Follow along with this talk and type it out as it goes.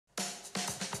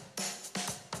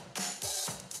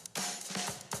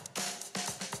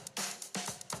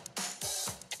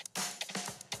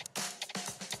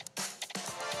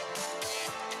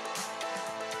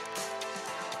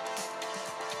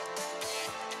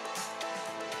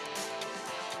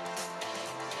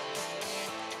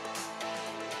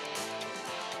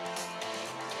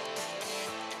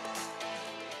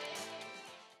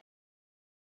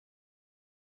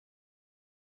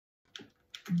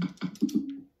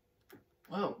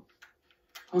Whoa.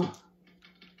 Oh.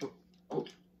 Oh. Oh.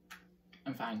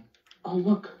 I'm fine. Oh,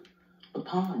 look. The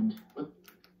pond. Look.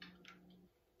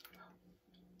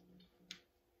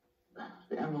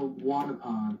 The emerald water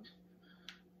pond.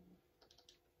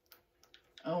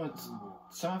 Oh, it's Oh.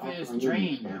 some of it is Also,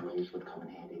 drained. Stairways would come in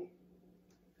handy.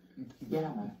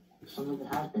 Yeah, some of it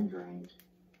has been drained.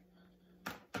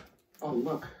 Oh,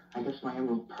 look. I guess my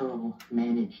emerald pearl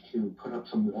managed to put up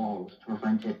some walls to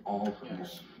prevent it all from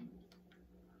Yes. draining.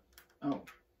 Oh,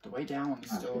 the way down is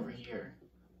That's still good. over here.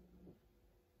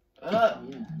 Oh,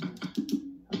 yeah.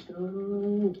 Let's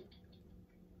go.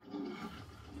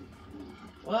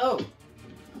 Whoa!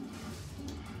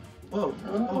 Whoa!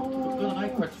 Oh, good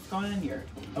light quartz. What's going on here?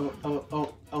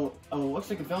 Oh! Looks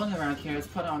like a villain around here has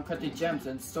put on encrypted gems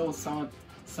and stole some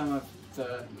of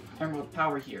the emerald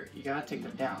power here. You gotta take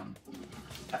them down.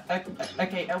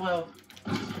 Okay, I will.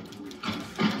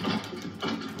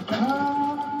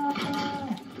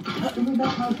 Give me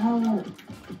back my power.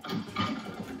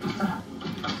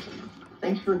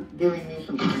 Thanks for giving me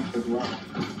some strength as well.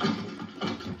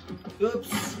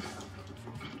 Oops!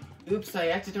 Oops! I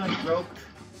accidentally broke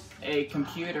a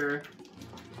computer.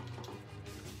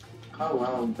 Oh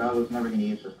well, I was never gonna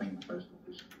use this thing in the first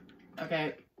place.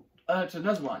 Okay, it's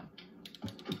another one.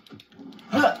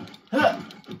 Huh! Huh!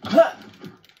 Huh!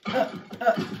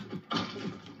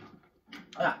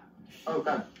 Ah. Oh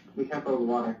god, be careful of the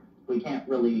water. We can't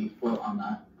really float on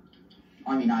that.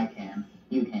 I mean, I can.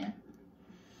 You can't.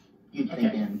 You'd sink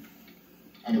Okay. in,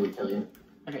 and it would kill you.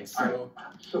 Okay, so...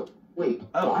 Alright, so, wait,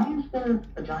 Oh. why is there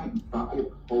a giant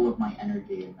bucket full of my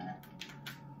energy in there?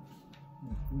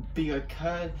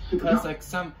 Because like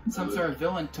some sort of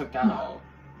villain took that all.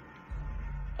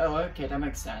 Oh, okay, that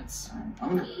makes sense.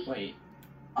 Alright, Wait.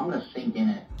 I'm gonna sink in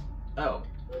it. Oh,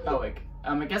 like,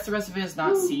 I guess the rest of it is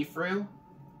not see-through.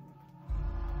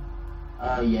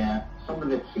 Yeah, some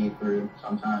of it's see-through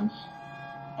sometimes.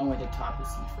 Only the top is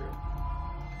see-through.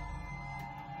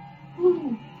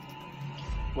 Woo.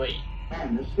 Wait,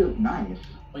 Man, this feels nice.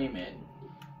 wait a minute.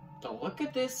 The look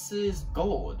at this is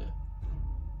gold.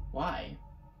 Why?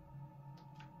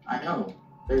 I know.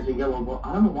 There's a yellow bubble.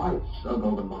 I don't know why it's a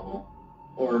golden bubble.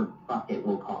 Or bucket,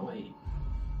 we'll call it. Wait.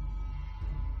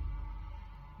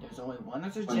 There's only one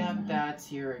other Wait a gem minute. that's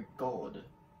here gold.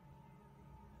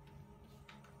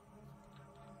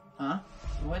 Huh?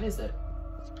 What is it?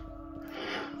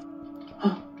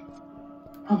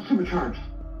 I'm supercharged.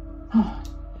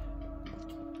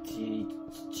 Did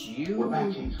you... We're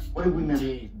back, James. What did we miss?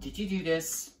 Did you do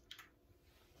this?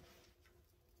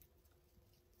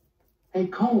 Hey,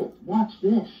 Cole, watch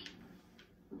this.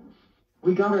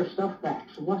 We got our stuff back,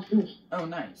 so watch this. Oh,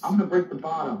 nice. I'm gonna break the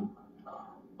bottom.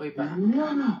 Wait, but...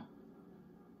 Yeah.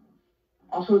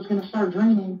 Also, it's gonna start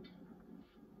draining.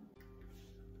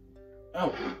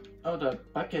 Oh, the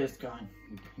bucket is gone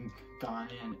in.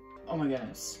 Oh my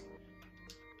goodness.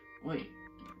 Wait.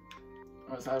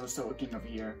 I was still looking over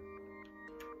here.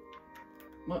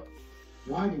 What?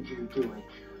 Why did you do it?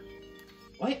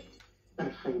 What?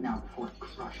 Better say now before I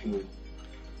crush you.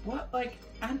 What? Like,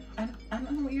 I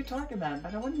don't know what you're talking about,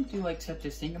 but I wouldn't do like such a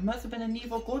thing. It must have been an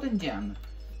evil golden gem.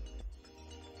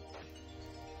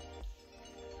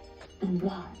 Then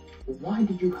why? Why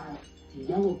did you have a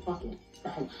yellow bucket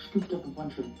that had scooped up a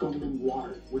bunch of golden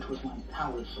water, which was my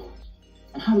power source?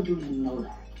 And how did you even know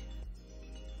that?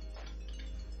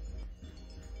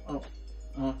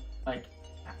 Like,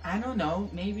 I don't know.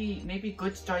 Maybe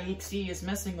Glitch.exe is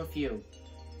messing with you.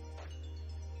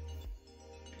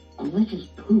 A lich is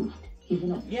poofed. He's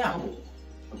in a Yeah. bubble.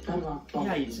 A bedrock bubble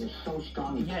Yeah, is so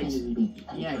strong it yeah, can't he's- even be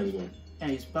yeah, penetrated. Yeah,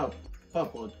 he's bubble.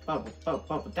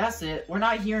 That's it. We're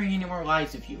not hearing any more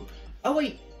lies of you. Oh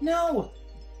wait, no.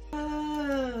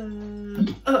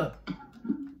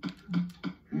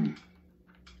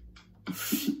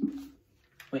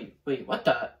 Wait, what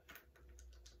the?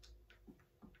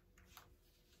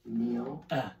 Neil?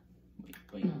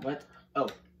 Wait, what?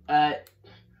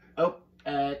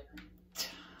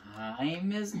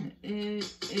 Time is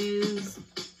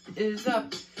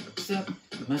up. So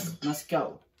must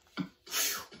go.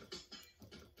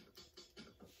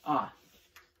 Ah.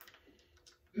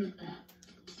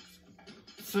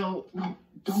 So No,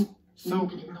 don't. So- You need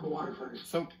to get in the water first.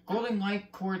 so golden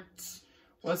light quartz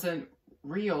wasn't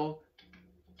real.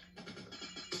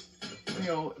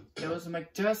 It was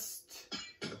like just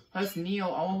us Neo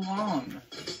all along.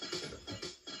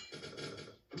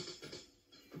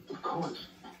 Of course.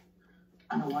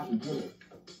 I know why he did it.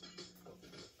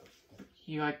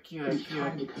 He like He's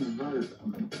trying to convert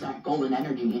that golden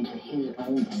energy into his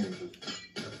own energy.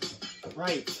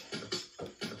 Right,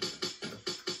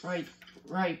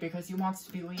 because he wants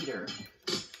to be leader.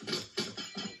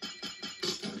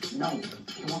 No,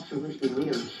 he wants to reach the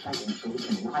leader second so he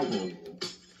can rival you.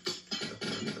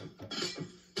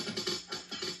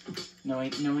 No,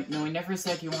 he never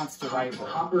said he wants to rival.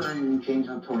 Hopper and James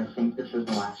Hunter think this is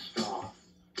the last straw.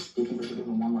 Do you think we should give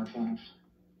him one more chance?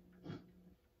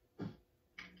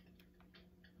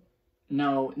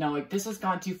 No, like, this has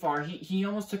gone too far. He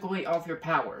almost took away all of your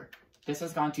power. This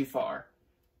has gone too far.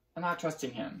 I'm not trusting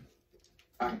him.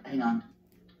 Alright, hang on.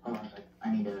 Hold on a sec.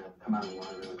 I need to come out of the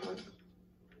water really quick.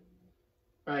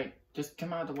 Right, just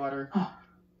come out of the water.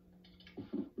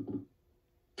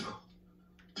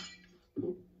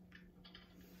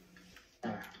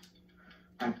 There.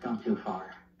 That's gone too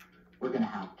far. We're gonna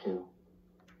have to.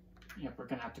 Yep, we're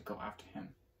gonna have to go after him.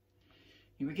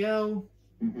 Here we go.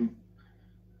 Mm-hmm.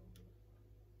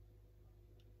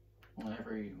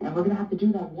 Whatever you... And we're gonna have to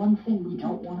do that one thing we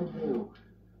don't want to do.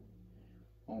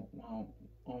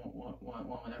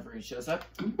 Whenever he shows up,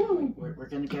 we're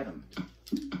gonna get him.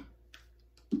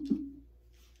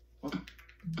 Oh.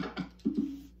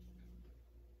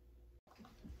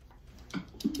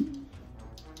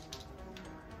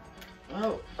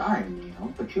 Oh. Sorry,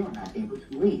 Neil, but you're not able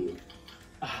to leave.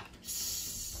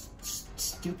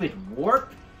 Stupid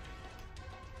warp?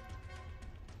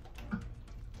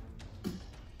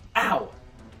 Ow!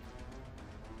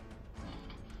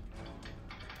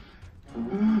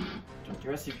 Don't the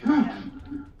rest of your hand.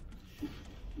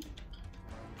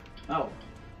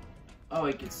 Oh,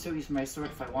 I could still use my sword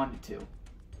if I wanted to.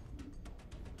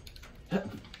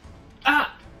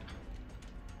 Ah!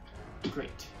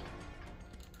 Great.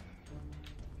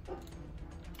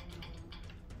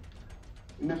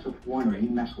 You mess with one, you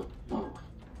mess with both.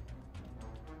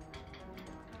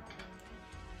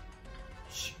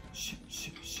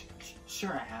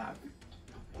 Sure I have.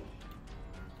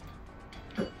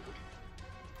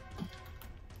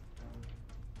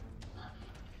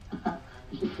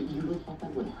 You really thought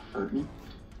that would hurt me?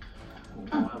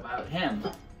 What about him?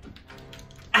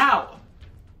 Ow!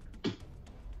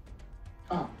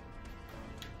 Oh.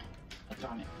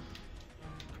 Darn it.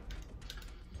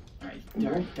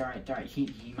 Alright.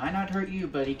 He might not hurt you,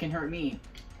 but he can hurt me.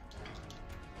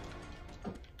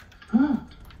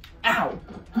 Ow!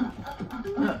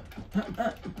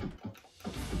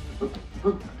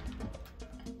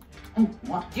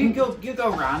 You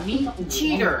go around me,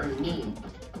 cheater!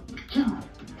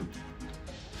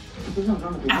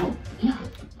 Ow!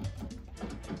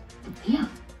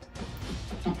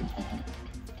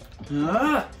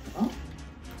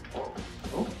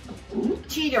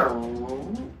 Cheater!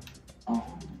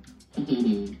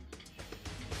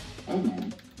 Hey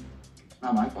man,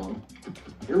 not my fault.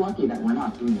 You're lucky that we're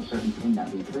not doing a certain thing that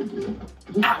we could do.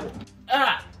 Ow!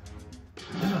 Ah!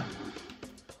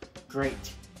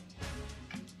 Great.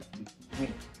 Wait,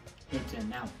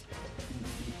 now.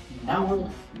 Now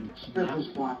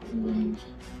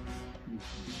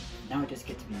it just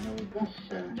gets to be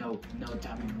no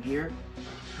diamond weird.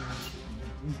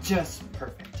 Just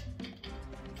perfect.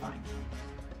 Fine.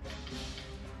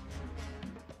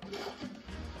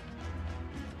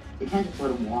 You can't just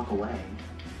let him walk away.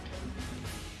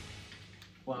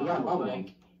 Well,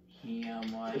 like, he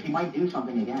might do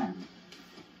something again.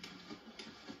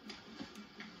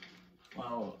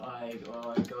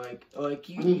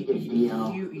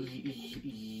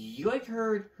 You like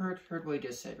heard what I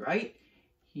just said, right?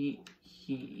 He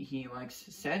like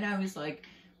said I was like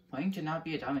planning to not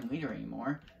be a diamond leader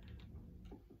anymore.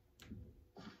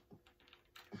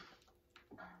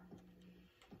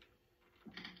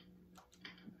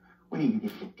 We need to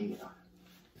get Dio.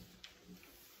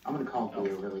 I'm gonna call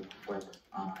Dio really quick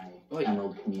on my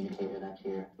emerald communicator that's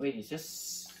here. Wait, he's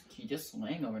just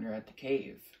laying over there at the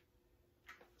cave.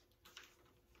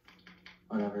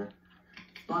 Whatever.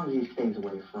 As long as he stays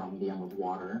away from the emerald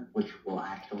water, which will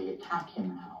actually attack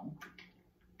him now.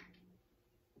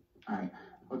 Alright,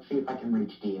 let's see if I can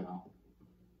reach Dio.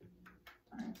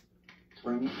 Alright. Is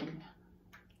there anything?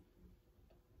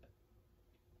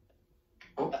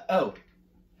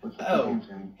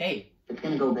 Hey. It's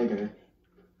gonna go bigger.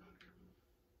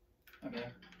 Okay.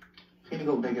 It's gonna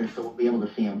go bigger so we'll be able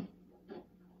to see him.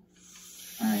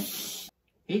 Alright.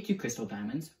 Hey, 2 crystal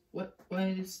diamonds. What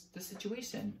is the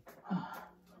situation?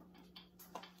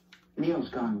 Neo's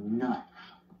gone nuts.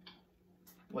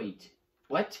 Wait,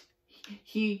 what?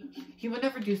 He would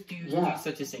never do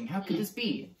such a thing. How could this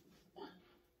be?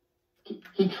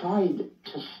 He tried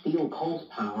to steal Cole's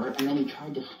power, and then he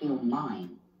tried to steal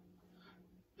mine.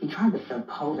 He tried to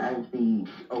pose as the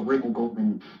original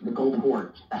golden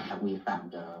horse that we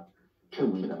found 2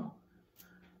 weeks ago.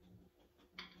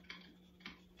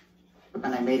 But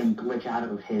then I made him glitch out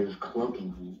of his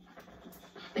cloaking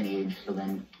stage, so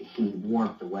then he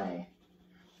warped away.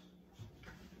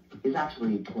 He's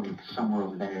actually, like, somewhere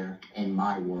over there in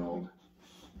my world.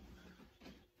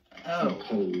 Oh. In a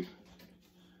cave.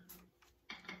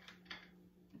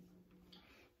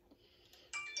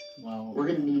 Well, we're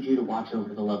gonna need you to watch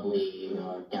over the lovely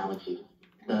galaxy,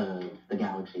 the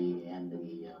galaxy and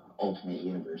the ultimate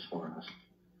universe for us.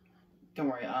 Don't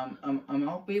worry.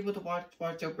 I'll be able to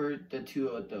watch over the 2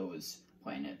 of those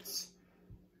planets.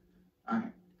 All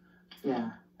right.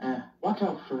 Yeah. Watch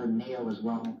out for Neo as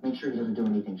well. Make sure he doesn't do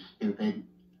anything stupid.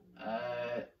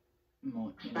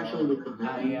 Well, Especially with the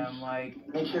villains. I am like.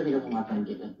 Make sure he doesn't let them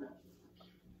get it.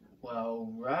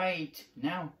 Well, right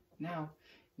now,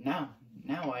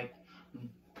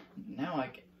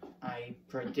 I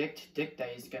predict that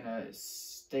he's gonna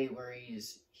stay where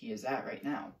he is at right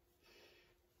now.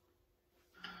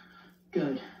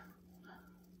 Good.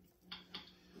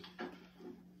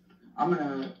 I'm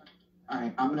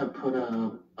gonna put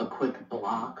a quick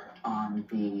block on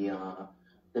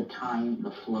the time,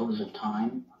 the flows of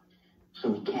time, so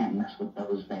we can't mess with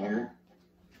those there.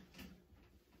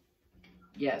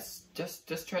 Yes, just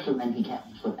try to. So then he can't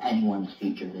mess with anyone's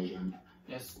future vision.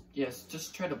 Yes,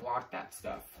 just try to block that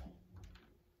stuff.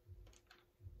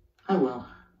 I will.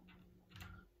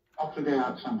 I'll figure it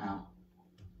out somehow.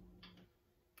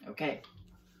 Okay.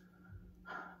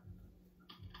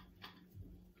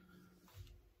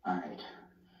 Alright.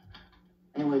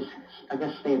 Anyways, I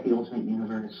guess stay at the Ultimate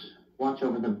Universe. Watch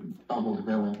over the bubbled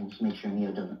villains. Make sure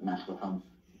Neo doesn't mess with them.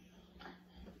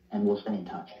 And we'll stay in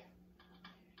touch.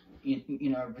 You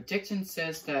know, prediction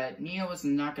says that Neo is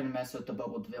not going to mess with the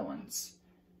bubbled villains.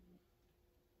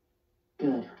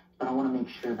 Good. But I want to make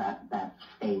sure that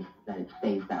it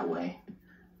stays that way.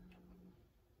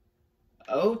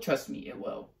 Oh, trust me, it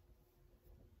will.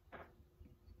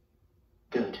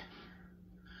 Good.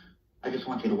 I just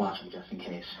want you to watch it just in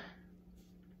case.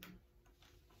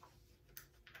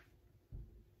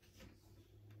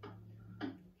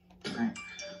 Right.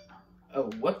 Oh,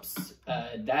 whoops.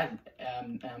 I'm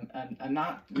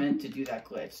not meant to do that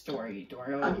glitch. Don't worry.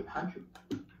 How'd you?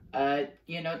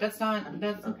 You know, that's not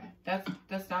meant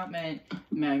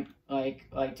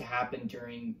like to happen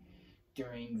during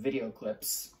video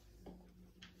clips.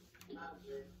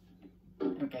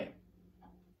 Okay.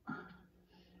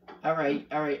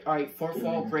 Alright. Fourth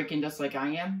wall breaking just like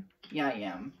I am? Yeah, I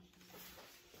am.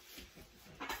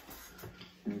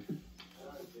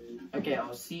 Okay,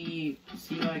 I'll see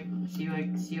like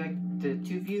the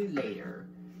 2 of you later.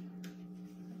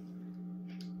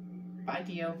 Bye,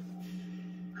 Dio.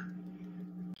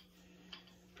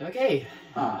 Okay,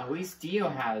 at least Dio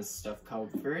has stuff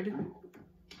covered.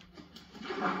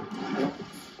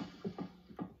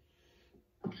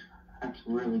 That's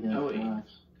really good for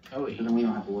us. Oh wait. So then we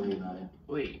don't have to worry about it.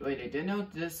 Wait, I didn't know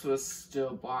this was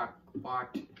still blocked by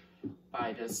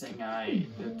this thing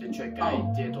the trick I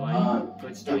did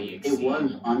glitched it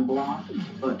was unblocked,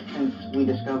 but since we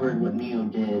discovered what Neo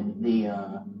did, the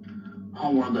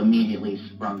homeworld immediately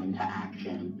sprung into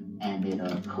action, and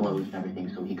it closed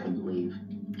everything so he couldn't leave.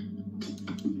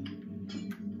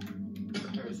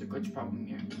 There was a glitch problem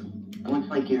here. It looks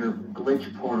like your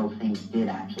glitch portal thing did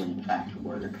actually in fact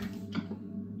work.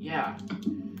 Yeah.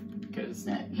 Because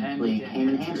that actually came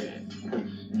in handy,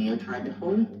 because Neo tried to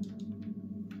fool you.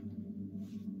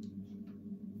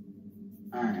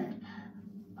 Alright.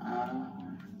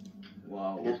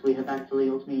 Well, I guess we head back to the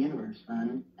Ultimate Universe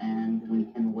then, and we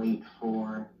can wait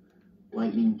for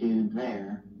Lightning Dude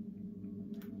there.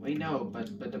 Wait, no,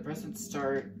 but the presents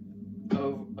start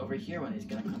over here when he's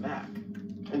gonna come back.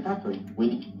 Exactly.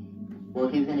 Well,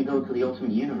 he's gonna go to the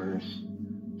Ultimate Universe,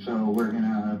 so we're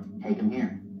gonna take him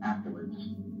here afterwards.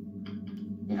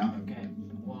 You know? Okay.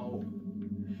 Well,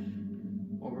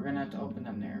 we're gonna have to open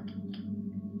them there.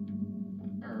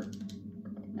 Or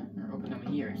open them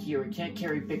here. Here, we can't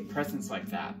carry big presents like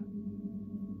that.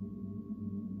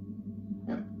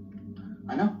 Yep.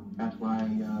 I know. That's why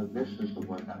this is the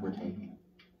one that we're taking.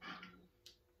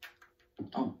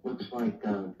 Oh, looks like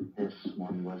this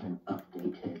one wasn't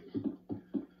updated.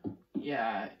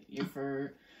 Yeah, you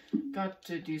forgot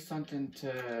to do something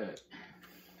to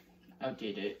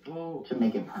update it. Well, to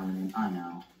make it permanent, I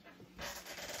know.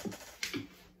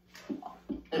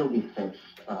 It'll be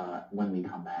fixed when we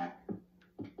come back.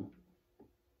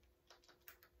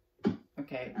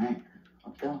 Okay. Alright,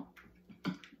 let's go.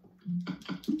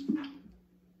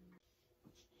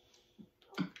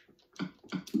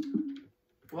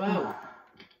 Whoa.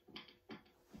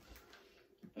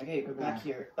 Okay, we're back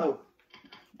here. Oh.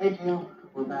 Hey, Jill,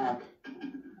 we're back.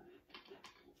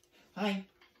 Hi.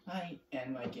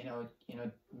 And like, you know,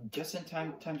 just in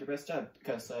time to rest up,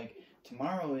 because like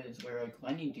tomorrow is where like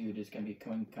Lightning Dude is gonna be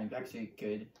coming back, so you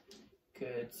could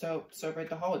could celebrate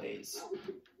the holidays.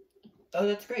 Oh,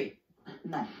 that's great.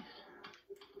 Nice.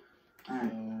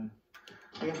 Alright.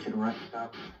 I guess I should rest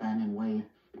up then and wait.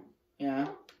 Yeah.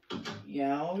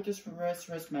 Yeah, I'll just rest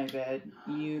my bed.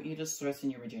 You just rest in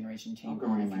your regeneration chamber.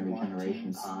 I'll go in my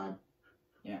regeneration pod.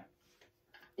 Yeah.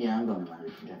 Yeah, I'm going to my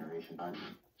regeneration pod.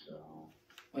 So.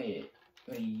 Wait,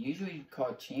 you usually call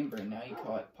it chamber, now you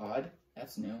call it pod?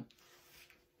 That's new.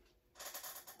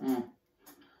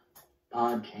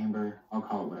 Pod, chamber, I'll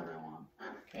call it whatever I want.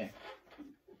 Okay.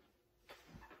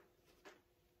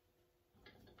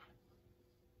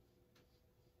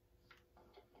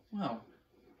 Well,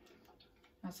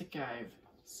 I don't think I've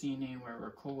seen anywhere where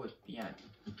Cole would be at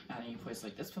any place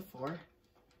like this before.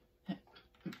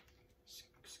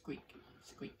 Squeak,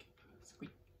 squeak, squeak,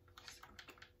 squeak.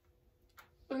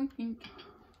 Boink, boink.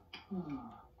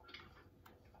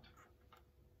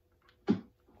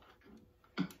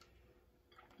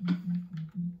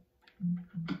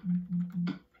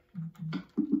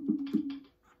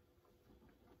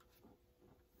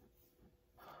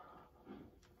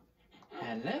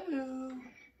 Hello?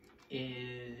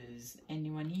 Is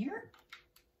anyone here?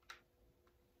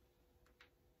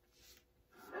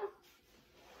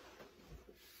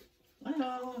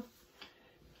 Well,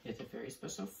 it's a very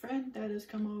special friend that has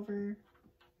come over.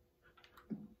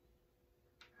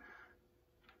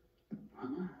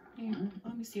 Here,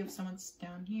 let me see if someone's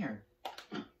down here.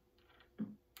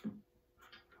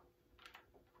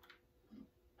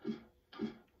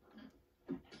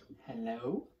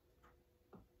 Hello?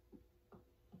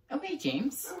 Oh, hey,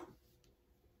 James.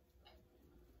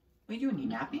 What are you doing? You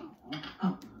napping?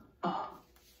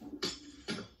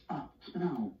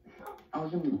 No. I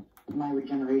was in my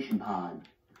regeneration pod.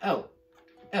 Oh,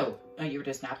 you were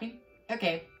just napping?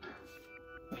 Okay.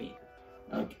 Wait.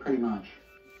 Pretty much.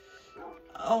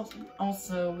 Oh,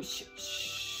 also,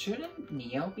 shouldn't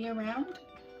Neo be around?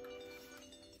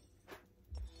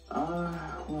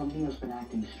 Well, Neo's been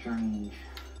acting strange.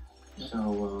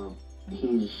 So,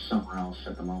 he's somewhere else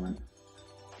at the moment.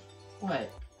 What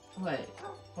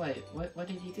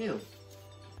did he do?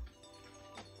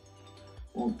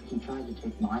 Well, he tried to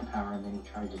take my power, and then he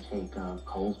tried to take,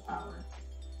 Cole's power.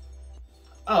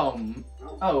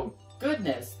 Oh,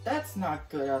 goodness, that's not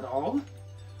good at all.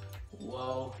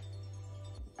 Whoa.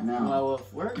 I know. Well,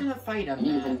 if we're gonna fight him,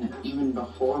 then... Even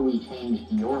before we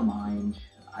changed your mind,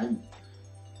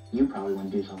 you probably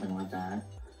wouldn't do something like that.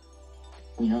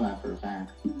 We know that for a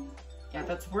fact. Yeah,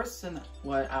 that's worse than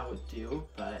what I would do,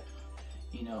 but,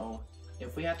 you know,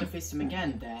 if we have to face him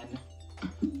again, then...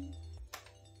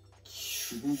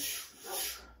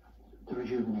 The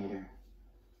rejuvenator.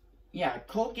 Yeah,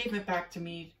 Cole gave it back to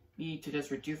me to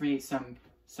just rejuvenate some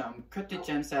cryptid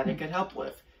gems that it could help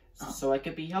with. So I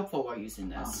could be helpful while using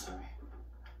this. Oh, sorry.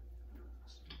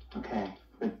 Okay,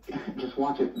 but just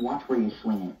watch where you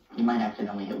swing it. You might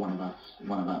accidentally hit one of us.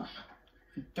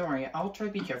 Don't worry, I'll try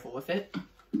to be careful with it.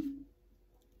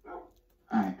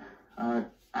 Alright.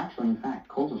 Actually, in fact,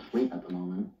 Cole's asleep at the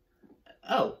moment.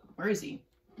 Oh, where is he?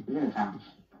 He's in his house.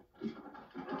 It's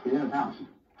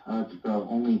the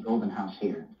only golden house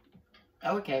here.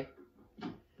 Oh, okay.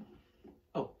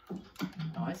 Oh,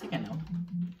 I think I know.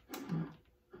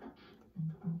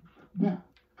 Yeah.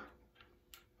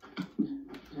 He's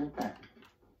right there.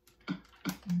 Is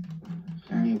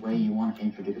there any way you want to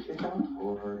introduce yourself,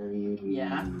 or are you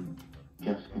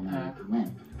just gonna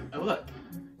win? Oh,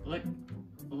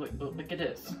 look at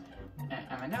this.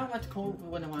 Am I now much cold? We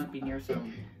wouldn't want to be near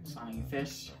some slimy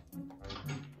fish.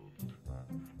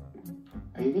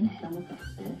 Are you gonna hit him with a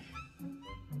fish?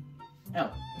 Oh,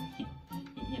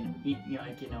 I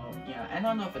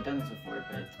don't know if I've done this before,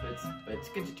 but it's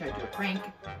good to try to do a prank.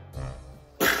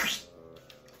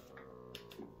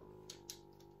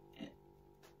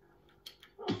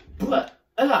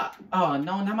 Oh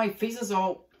no, now my face is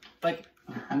all like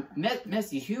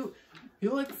messy. Who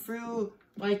like threw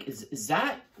like is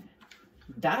that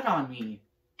on me?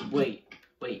 Wait,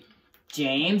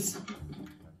 James,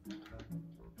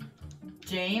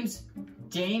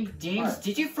 What?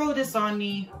 did you throw this on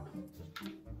me?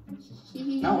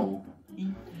 No.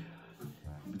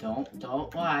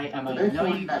 Don't lie. I There's know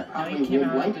one you that know you probably came would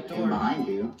out like the to door. behind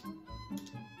you.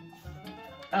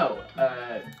 Oh,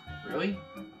 really?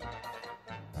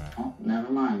 Oh, never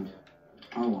mind.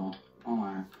 Oh well. Oh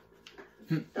well.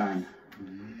 Darn.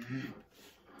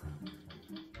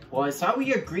 Well, I thought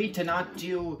we agreed to not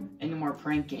do any more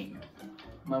pranking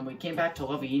when we came back to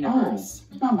Love Oh, Universe.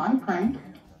 it's not my prank.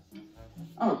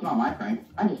 Oh, it's not my prank.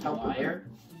 I just helped with it.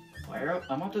 Liar,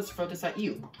 I'm about to throw this at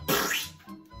you.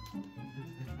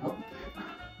 Oh.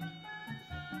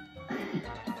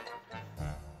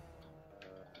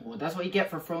 Well, that's what you get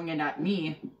for throwing it at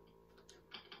me.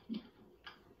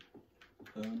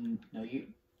 No, you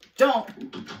don't.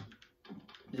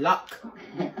 Luck.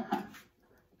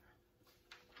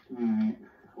 Alright.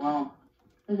 Well,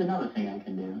 there's another thing I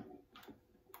can do.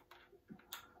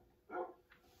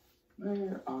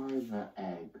 Where are the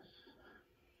eggs?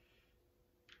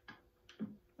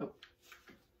 Oh.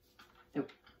 Oh.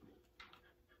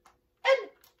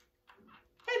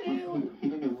 Hello. He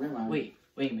didn't realize. Wait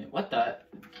a minute. What the?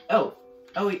 Oh,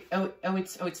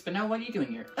 it's Spinel. What are you doing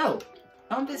here? Oh,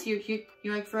 I'm just here.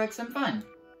 You like for like some fun.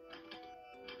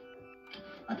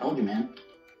 I told you, man.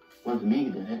 Wasn't me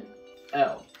who did it.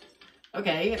 Oh.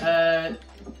 Okay.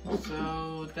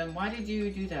 So then why did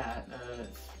you do that?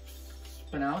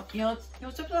 Spinel,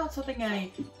 it's about something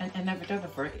I never done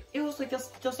before. It was like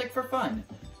just like for fun.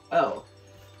 Oh.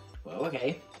 Well,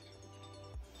 okay.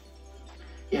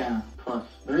 Yeah, plus,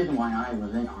 the reason why I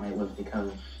was in on it was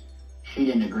because she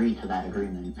didn't agree to that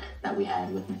agreement that we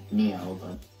had with Neo,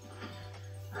 but...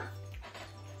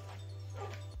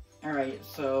 Alright,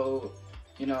 so,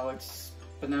 it's...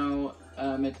 But now,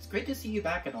 it's great to see you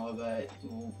back and all, but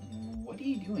what are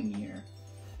you doing here?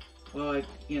 Well,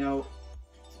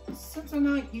 since I'm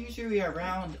not usually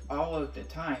around all of the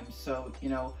time, so,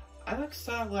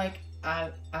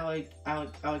 I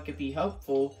could be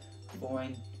helpful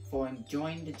for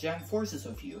enjoying the gem forces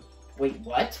with you. Wait,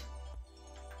 what?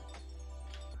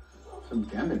 Some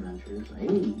gem adventures,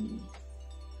 hey.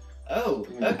 Oh,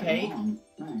 okay.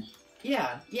 Nice.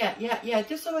 Yeah,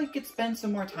 just so I could spend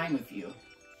some more time with you.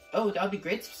 Oh, that would be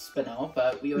great, Spinel,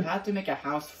 but we would have to make a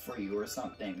house for you or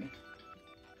something.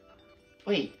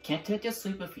 Wait, can't Ted just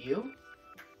sleep with you?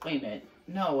 Wait a minute.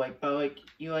 No,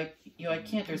 you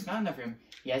can't, there's not enough room.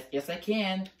 Yes, I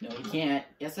can. No, you can't.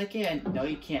 Yes, I can. No,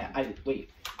 you can't. Wait.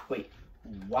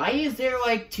 Why is there,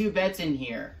 2 beds in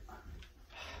here?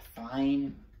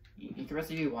 Fine. You can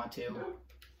rest if you want to.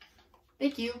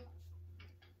 Thank you.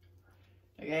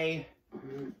 Okay.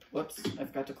 Whoops, I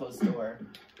forgot to close the door.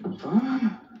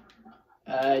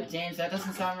 James, that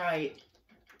doesn't sound right.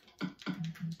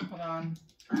 Hold on.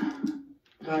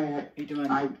 Sorry, What are you doing?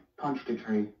 I punched a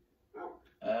tree.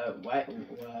 Why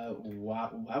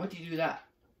would you do that?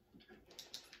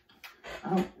 I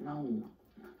don't know.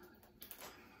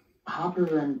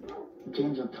 Hopper and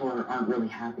James of Tor aren't really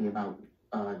happy about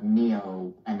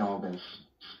Neo and all this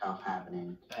stuff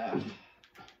happening.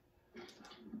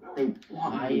 They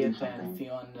want I me to do have something. been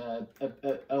feeling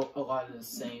a lot of the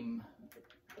same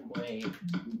way.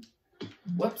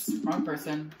 Whoops, wrong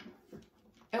person.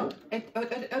 Oh,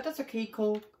 that's okay,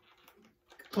 Cole.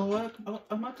 I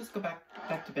might just go back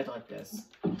to bed like this.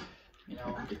 I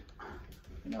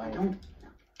don't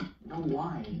know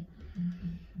why.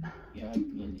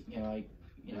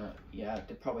 Yeah,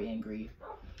 they're probably angry.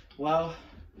 Well,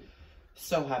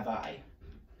 so have I.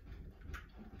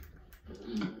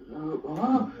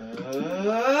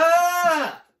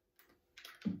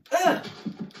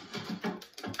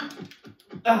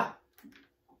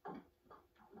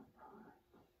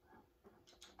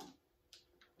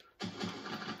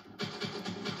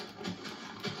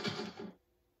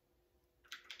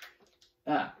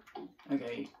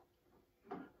 Okay.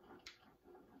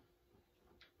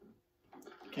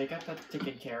 Okay, got that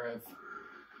taken care of.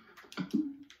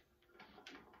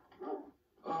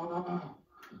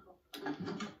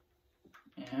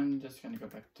 And I'm just gonna go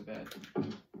back to bed.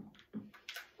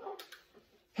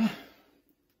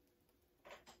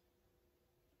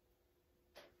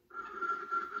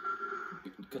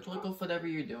 Good luck with whatever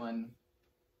you're doing.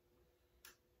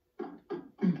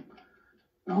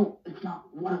 No, it's not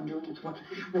what I'm doing, it's what's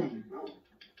happening.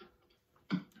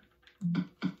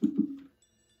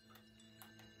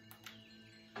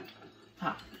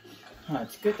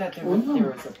 It's good that there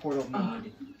was a portal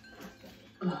made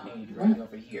right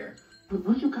over here. But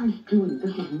what are you guys doing?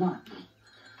 This is nuts.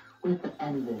 We have to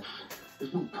end this.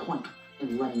 There's no point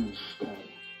in letting them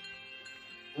stay.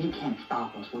 You can't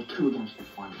stop us. We're 2 against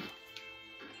 1.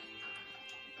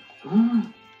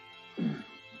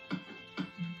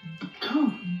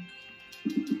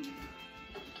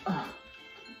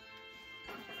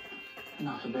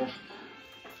 Enough of this.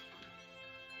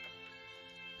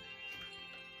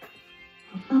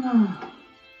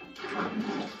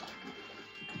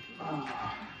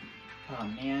 Oh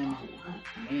man,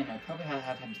 I probably have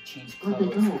had to change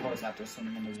clothes after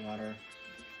swimming in the water.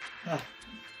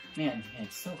 Man,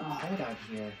 it's so cold out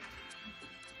here.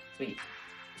 Wait.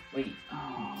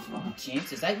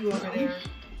 James, is that you over there?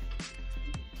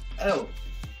 Oh,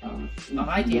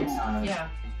 hi, James. Yeah,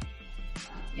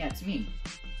 it's me.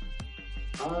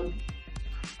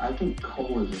 I think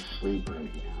Cole is asleep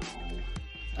right now.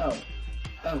 Oh,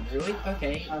 Oh, really?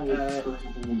 Okay. I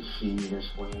couldn't see this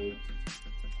way.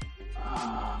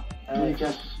 I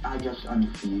just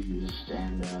unfused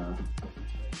and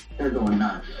they're going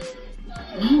nuts.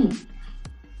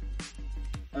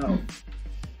 Oh.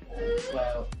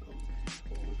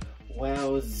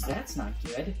 Well, that's not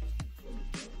good.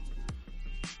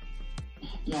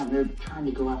 Yeah, they're trying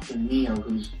to go after Neo,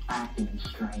 who's acting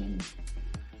strange.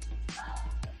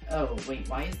 Oh, wait,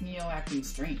 why is Neo acting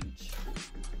strange?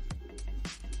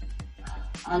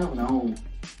 I don't know.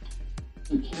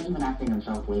 He hasn't been acting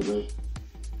himself lately.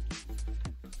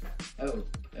 Oh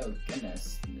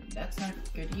goodness. That's not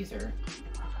good either.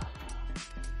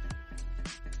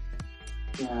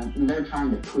 Yeah, they're trying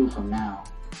to prove him now.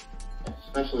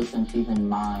 Especially since he's in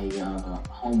my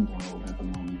home world at the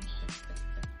moment.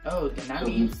 Oh, then that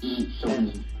means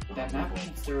that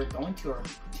means they're going to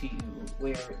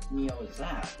where Neo is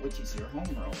at, which is your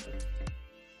home world.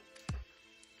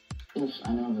 Yes,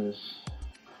 I know this.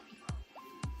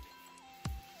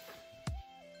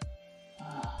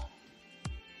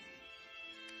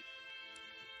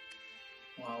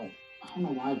 Well, I don't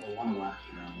know why they want to go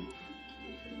after him.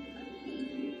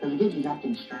 Because it he's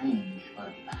acting strange,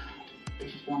 but they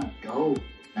just want to go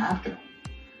after him.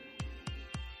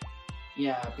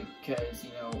 Yeah, because,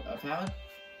 you know, of how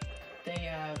they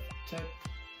have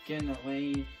taken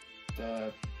away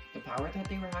the power that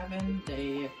they were having,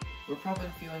 they were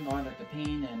probably feeling a lot of the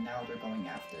pain, and now they're going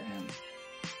after him.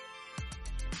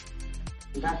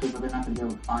 Exactly, but they're not going to be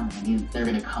able to find him, and they're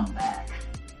going to come back.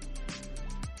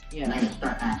 Yeah. And they're going to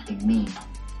start asking me.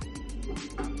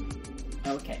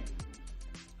 Okay.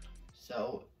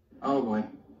 So... Oh boy.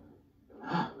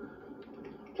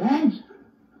 James!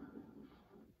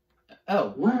 Oh.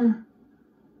 Where?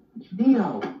 It's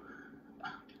Neo.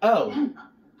 Oh.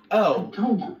 Oh. I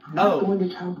told you. I'm not going to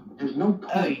tell him. There's no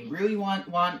point. Oh, you really want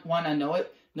to know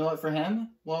it for him?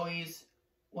 Well, he's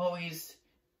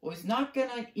not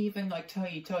gonna even like tell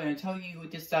you until you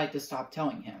decide to stop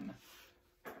telling him.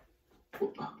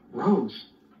 Rose.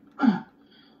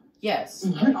 Yes.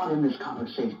 You're not in this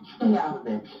conversation. Stay out of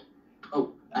it.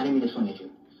 Oh, I didn't mean to swing at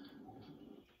you.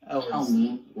 Oh, tell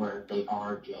me where they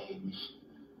are, James.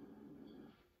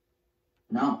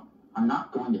 No, I'm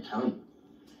not going to tell you.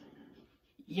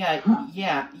 Yeah,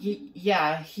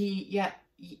 he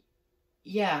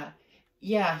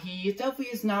definitely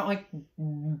is not like,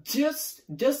 just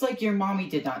like your mommy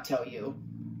did not tell you.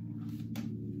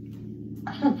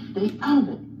 I said stay out of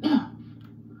it, yeah.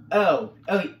 Oh,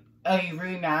 are you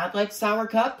really mad like Sour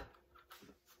Cup?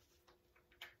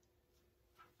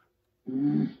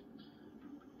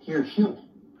 Here, shoot.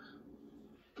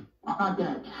 I'm not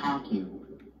gonna attack you.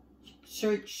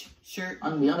 Sure.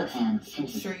 On the other hand,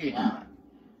 sure you're not.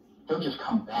 He'll just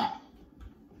come back.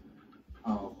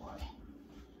 Oh boy.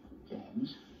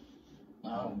 James,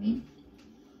 tell me,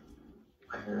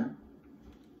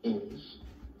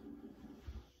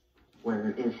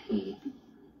 where is he?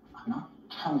 I'm not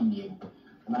telling you.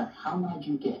 No matter how mad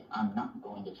you get, I'm not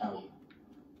going to tell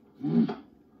you.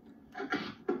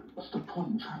 What's the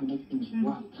point in trying to make things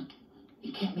right?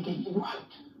 You can't make anything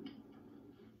right.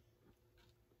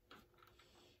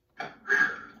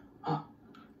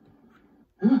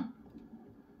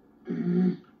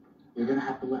 You're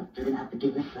gonna have to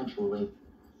give in eventually.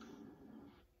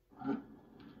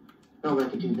 No, I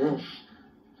could do this.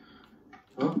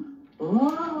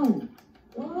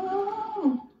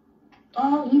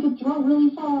 Oh, you can throw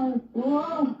really far.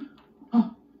 Whoa.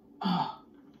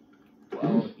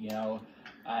 Well, you know,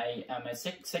 I am a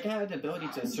sick out of the ability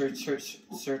to search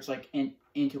like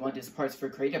into one of these parts for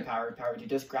creative power to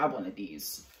just grab one of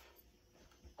these.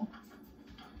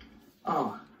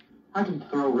 Oh, I can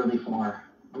throw really far.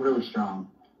 I'm really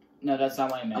strong. No, that's not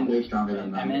what I meant. I'm way stronger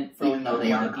than them. I meant throwing one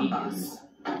of these.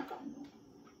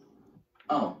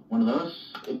 Oh, one of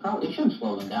those? It should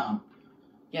slow them down.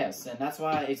 Yes, and that's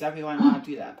exactly why I want to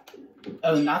do that.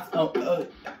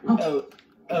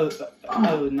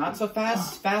 Not so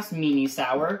fast, meanie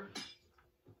sour.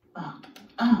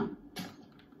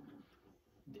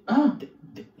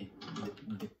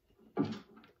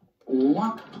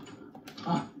 What?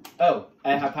 Oh,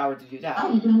 I have power to do that. How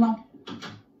are you gonna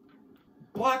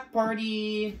Block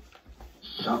party!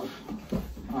 So,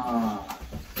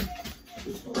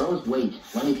 Rose, wait.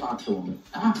 Let me talk to him.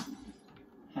 Huh.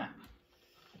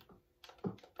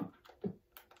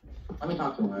 Let me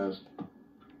talk to him, Rose.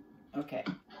 Okay.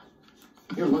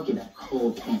 You're looking at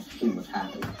cold, can't see what's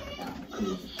happening right now.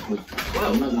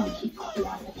 Whoa. You might want to keep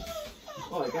quiet.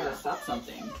 Oh, I gotta stop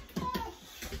something.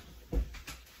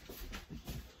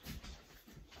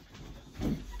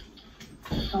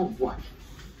 So what?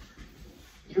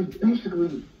 You're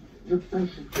basically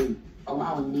a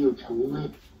allowing Neo to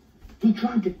live. He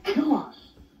tried to kill us.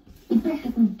 He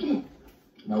basically did.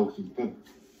 No, he didn't.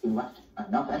 He left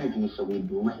enough energy so we'd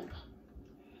live.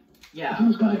 Yeah, he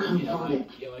was going to but, you know,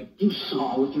 confront it. like, You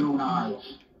saw with your own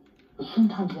eyes. But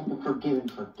sometimes you have to forgive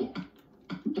and forget.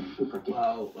 Just to forget.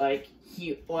 well, like,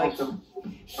 Also,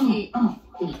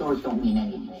 these stories don't mean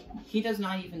anything. he does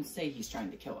not even say he's trying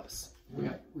to kill us. We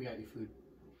got your food.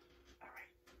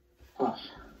 Plus,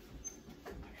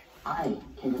 I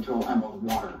can control emerald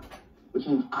water, which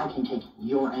means I can take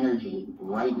your energy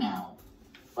right now,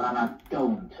 but I'm not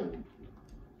going to.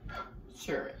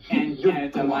 Sure, You're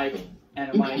bluffing.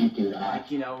 and You like, can't do that.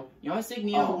 like, I think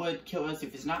Neo Oh. would kill us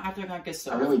if he's not acting like a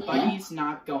self, really but can't. he's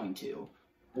not going to.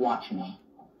 Watch me.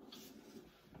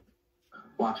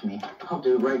 Watch me. I'll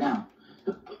do it right now.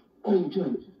 What are you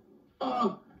doing?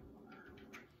 Oh,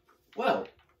 Whoa,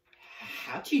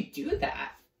 how'd you do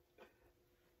that?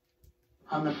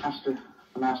 I'm the master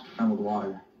friend with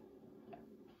water.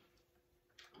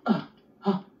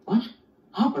 What?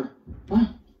 Hopper, what?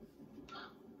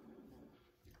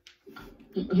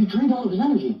 You drained all of his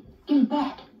energy. Give it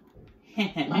back.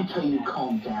 I tell you,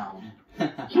 calm down.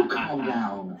 You calm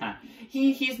down.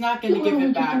 He's not gonna You give really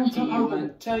it back just to wanna you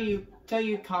talk until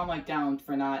you calm it down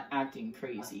for not acting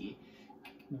crazy.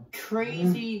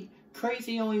 Crazy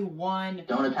only one.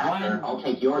 Don't attack her. I'll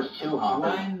take yours too, Hopper.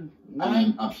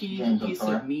 One James piece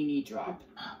O'Thor. of meanie drop.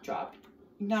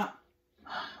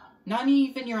 Not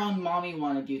even your own mommy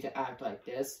wanted you to act like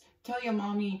this. Tell your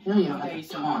mommy You know you don't that have you to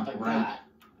should not taunt, like right? that.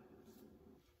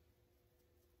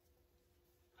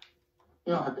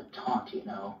 You don't have to taunt, you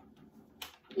know.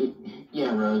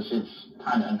 Yeah, Rose, it's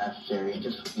kind of unnecessary. It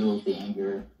just fuels the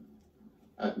anger.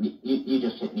 You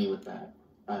just hit me with that,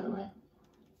 by the way.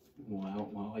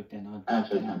 Well, like then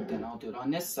I'll do it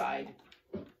on this side.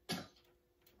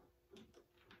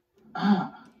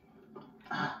 And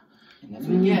that's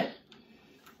what you get.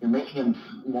 You're making him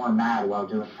more mad while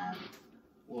doing that.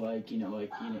 Well, I'm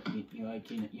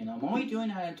only doing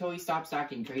that until he stops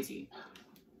acting crazy.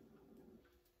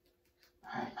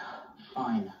 Alright,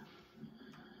 fine.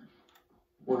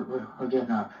 We're giving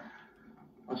up.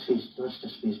 Let's just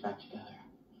fuse back together.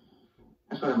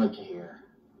 That's what I'd like to hear.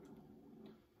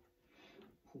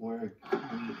 We're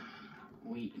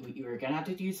gonna have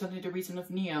to do something to reason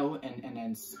with Neo, and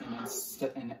then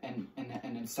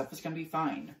stuff is gonna be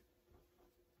fine.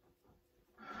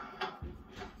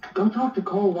 Go talk to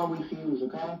Cole while we fuse,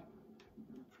 okay?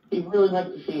 He'd really like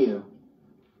to see you.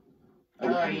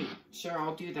 Alright, sure,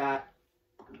 I'll do that.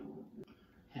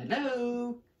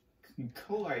 Hello?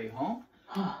 Cole, are you home?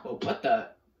 Oh, what the?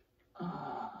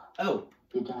 Oh.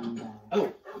 You're done,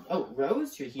 guys. Oh,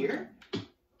 Rose, you're here?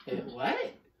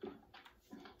 What?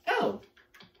 Oh,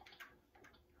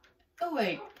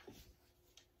 wait,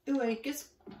 guess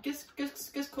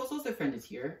Cole's other friend is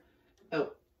here.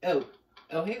 Oh,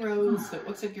 hey, Rose, it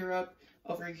looks like you're up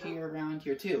over here around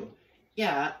here, too.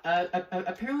 Yeah,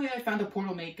 apparently I found a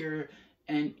portal maker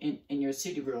in your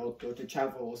city world to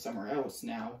travel somewhere else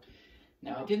now.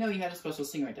 Now, I didn't know you had a special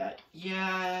thing like that.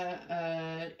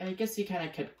 Yeah, I guess you kind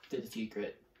of kept it a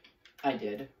secret. I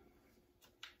did.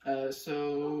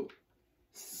 So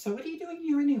what are you doing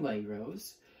here anyway,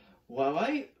 Rose? Well,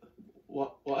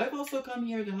 I've also come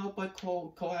here to help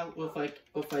Cole out with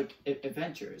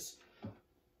adventures.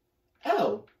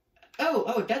 Oh,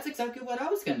 that's exactly what I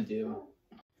was gonna do.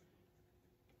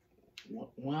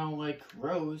 Well,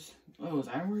 Rose,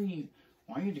 I really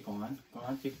want you to go on,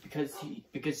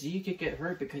 because you could get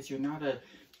hurt because you're not a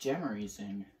gem or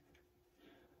anything.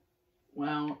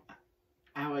 Well,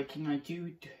 I can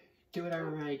do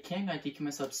whatever I can to keep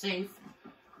myself safe.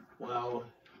 Well,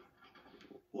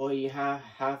 you have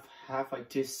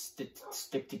to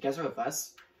stick together with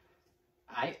us.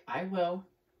 I will.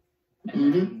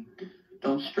 And then,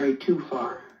 Don't stray too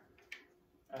far.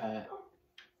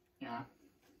 yeah.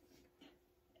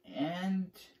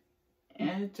 And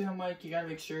you gotta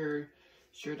make sure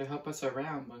to help us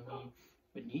around when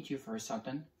we need you for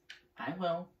something. I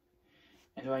will.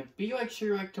 And be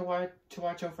sure to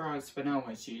watch over on Spinel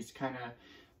when she's kind of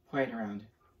playing around.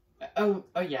 Oh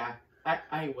yeah,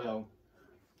 I will.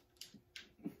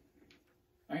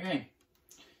 Okay,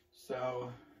 so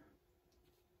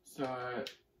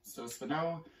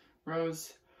Spinel,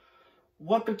 Rose,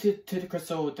 welcome to the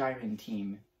Crystal Diamond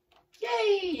team.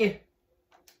 Yay!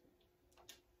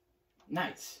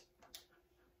 Nice.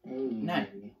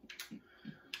 Hey.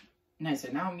 Nice,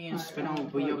 and now me and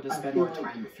Spinel will be able to spend more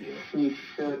time with you. She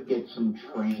should get some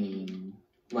training,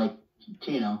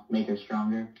 to, make her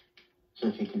stronger,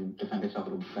 so she can defend herself a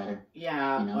little bit better.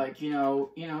 Yeah,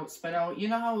 Spinel, you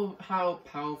know how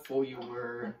powerful you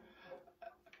were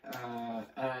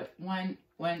When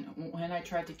I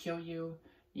tried to kill you,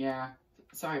 yeah,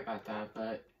 sorry about that,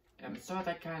 but I'm still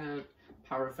that kind of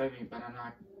power fighting, but I'm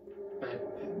not,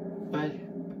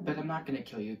 but I'm not gonna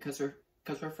kill you, cause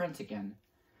we're friends again.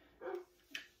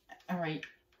 Alright,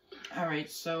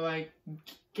 so I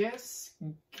guess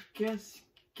I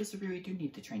really do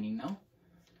need the training, no?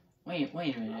 Wait a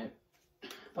minute.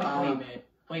 Wait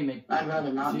a minute. I'd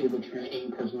rather not do the training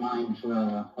because mine's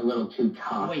a little too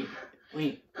tough.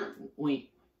 Wait a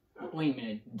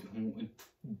minute.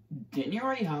 Didn't you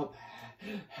already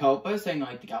help us in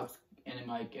like the galaxy in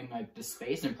like the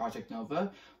space in Project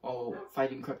Nova while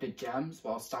fighting encrypted gems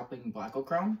while stopping Black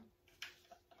Chrome?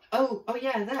 Oh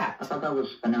yeah, that. I thought that was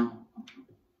Spinel.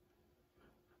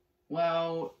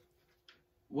 Well,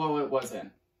 it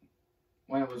wasn't.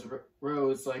 When it was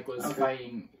Rose, like, was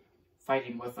okay.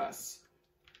 fighting with us.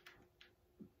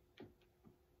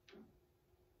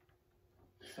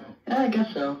 So. Yeah, I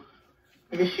guess so.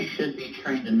 I guess she should be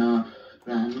trained enough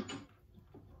then.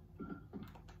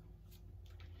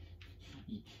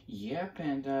 Yep,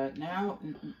 and now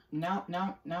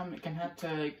I'm gonna have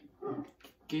to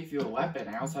give you a weapon.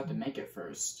 I also have to make it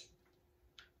first.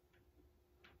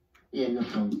 Yeah, you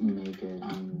have to make it.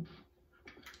 I'm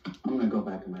gonna go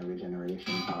back in my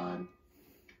regeneration pod.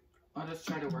 I'll just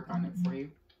try to work on it for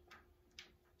you.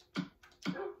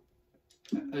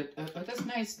 That's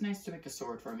nice to make a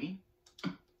sword for me.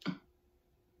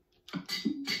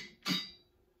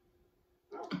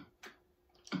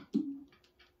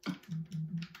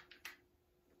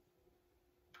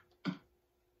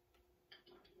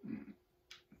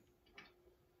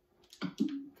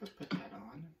 Put that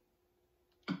on.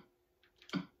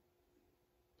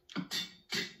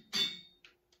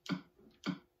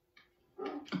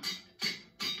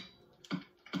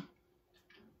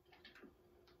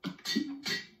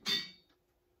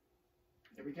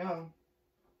 There we go.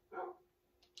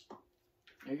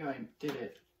 There you go, I did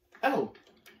it. Oh!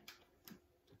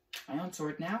 My own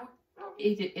sword now?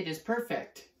 It is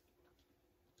perfect.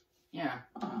 Yeah,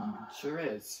 sure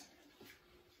is.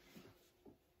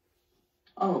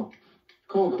 Oh,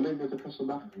 cool, the lid with the crystal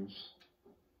buttons.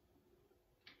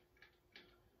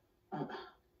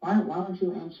 Why don't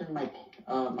you answer my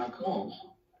calls?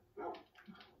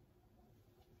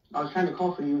 I was trying to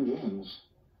call for you and James.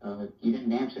 You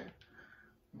didn't answer.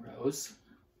 Rose?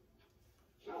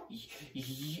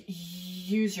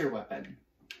 Use your weapon.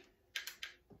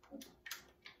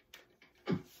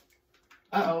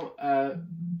 Uh-oh,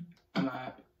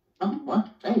 Oh, what?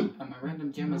 Hey. My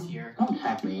random gem is here. Don't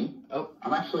attack me. Oh.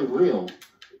 I'm actually real.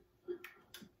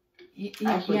 Yeah,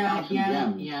 I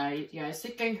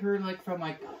think I heard, like, from,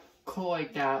 like, Cole,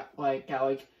 like, that,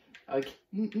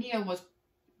 Neo was,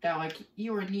 that, like,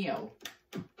 you were Neo.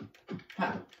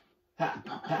 Ha.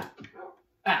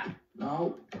 Ah.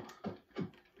 No.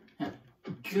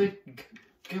 Good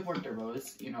work there,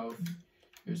 Rose. You know, if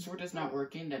your sword is not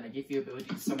working, then I give you the ability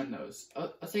to summon those.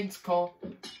 Thanks, Cole.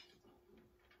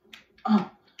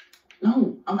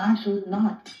 No, I'm actually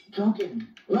not joking.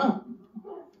 No.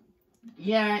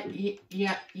 Yeah.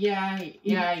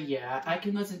 I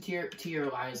can listen to your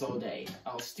lies all day.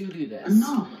 I'll still do this.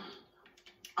 Enough.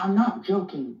 I'm not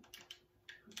joking.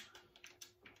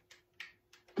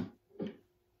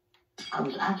 I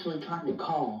was actually trying to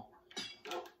call.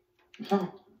 In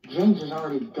fact, James is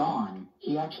already gone.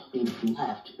 He actually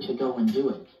left to go and do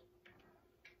it.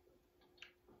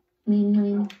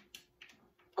 Ring.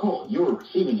 Cole, you're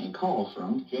receiving a call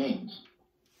from James,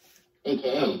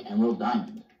 a.k.a. Emerald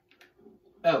Diamond.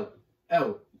 Oh,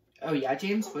 yeah,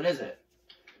 James? What is it?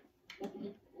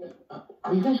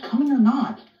 Are you guys coming or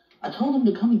not? I told him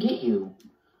to come and get you.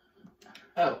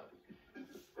 Oh,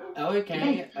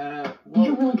 okay, Did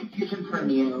you really confuse him for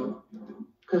Neo?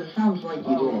 Because it sounds like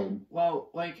you did. Well,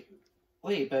 like,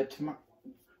 wait, but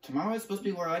tomorrow is supposed to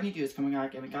be where I need you is coming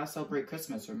out, and we gotta celebrate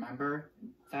Christmas, remember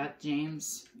that,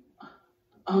 James?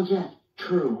 Oh, yeah,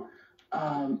 true.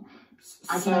 I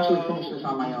can actually finish this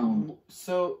on my own.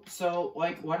 So,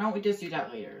 like, why don't we just do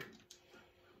that later?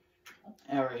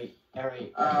 Alright.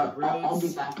 Rose, Rose, I'll be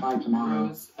back by tomorrow.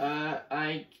 Rose,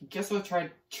 I guess I'll try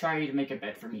to make a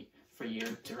bed for you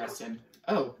to rest in.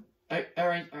 Oh,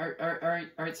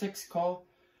 alright, 6, Cole.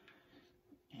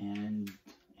 And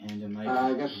am I...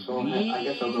 I guess I'll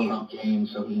go help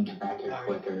James so he can get back here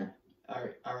quicker.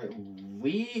 Alright,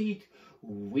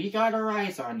 we got our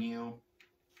eyes on you.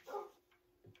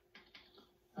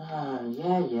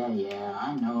 Yeah,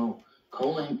 I know.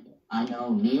 I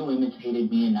know, Neo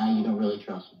imitated me and now you don't really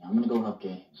trust me. I'm gonna go help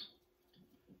James.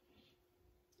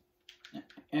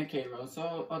 Okay, Rose,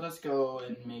 so I'll just go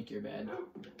and make your bed.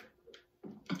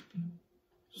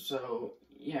 So,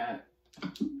 yeah,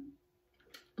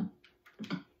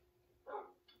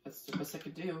 That's the best I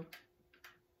could do.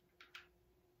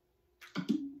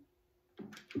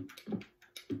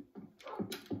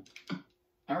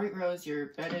 Alright, Rose, your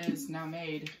bed is now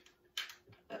made.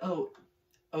 Oh,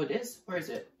 it is? Where is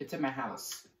it? It's in my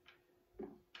house.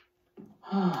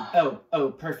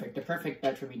 oh, perfect. The perfect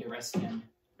bed for me to rest in.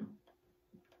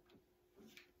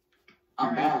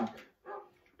 I'm back.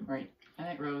 Right. Good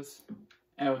night, Rose.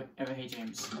 Oh, hey,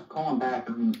 James. Call him back.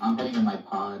 I'm heading to my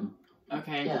pod.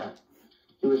 Okay. Yeah.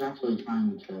 He was actually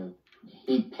trying to...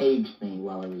 He paged me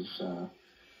while I was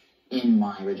in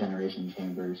my regeneration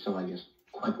chamber, so I just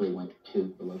quickly went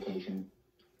to the location.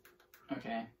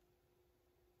 Okay.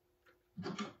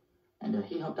 And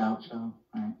he helped out, so,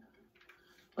 alright.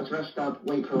 Let's rest up,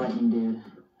 wait for Lightning Dude,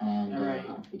 and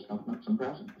we can open up some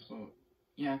presents. Well,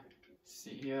 yeah.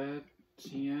 See you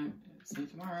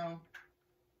tomorrow.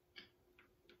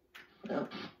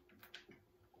 Yep.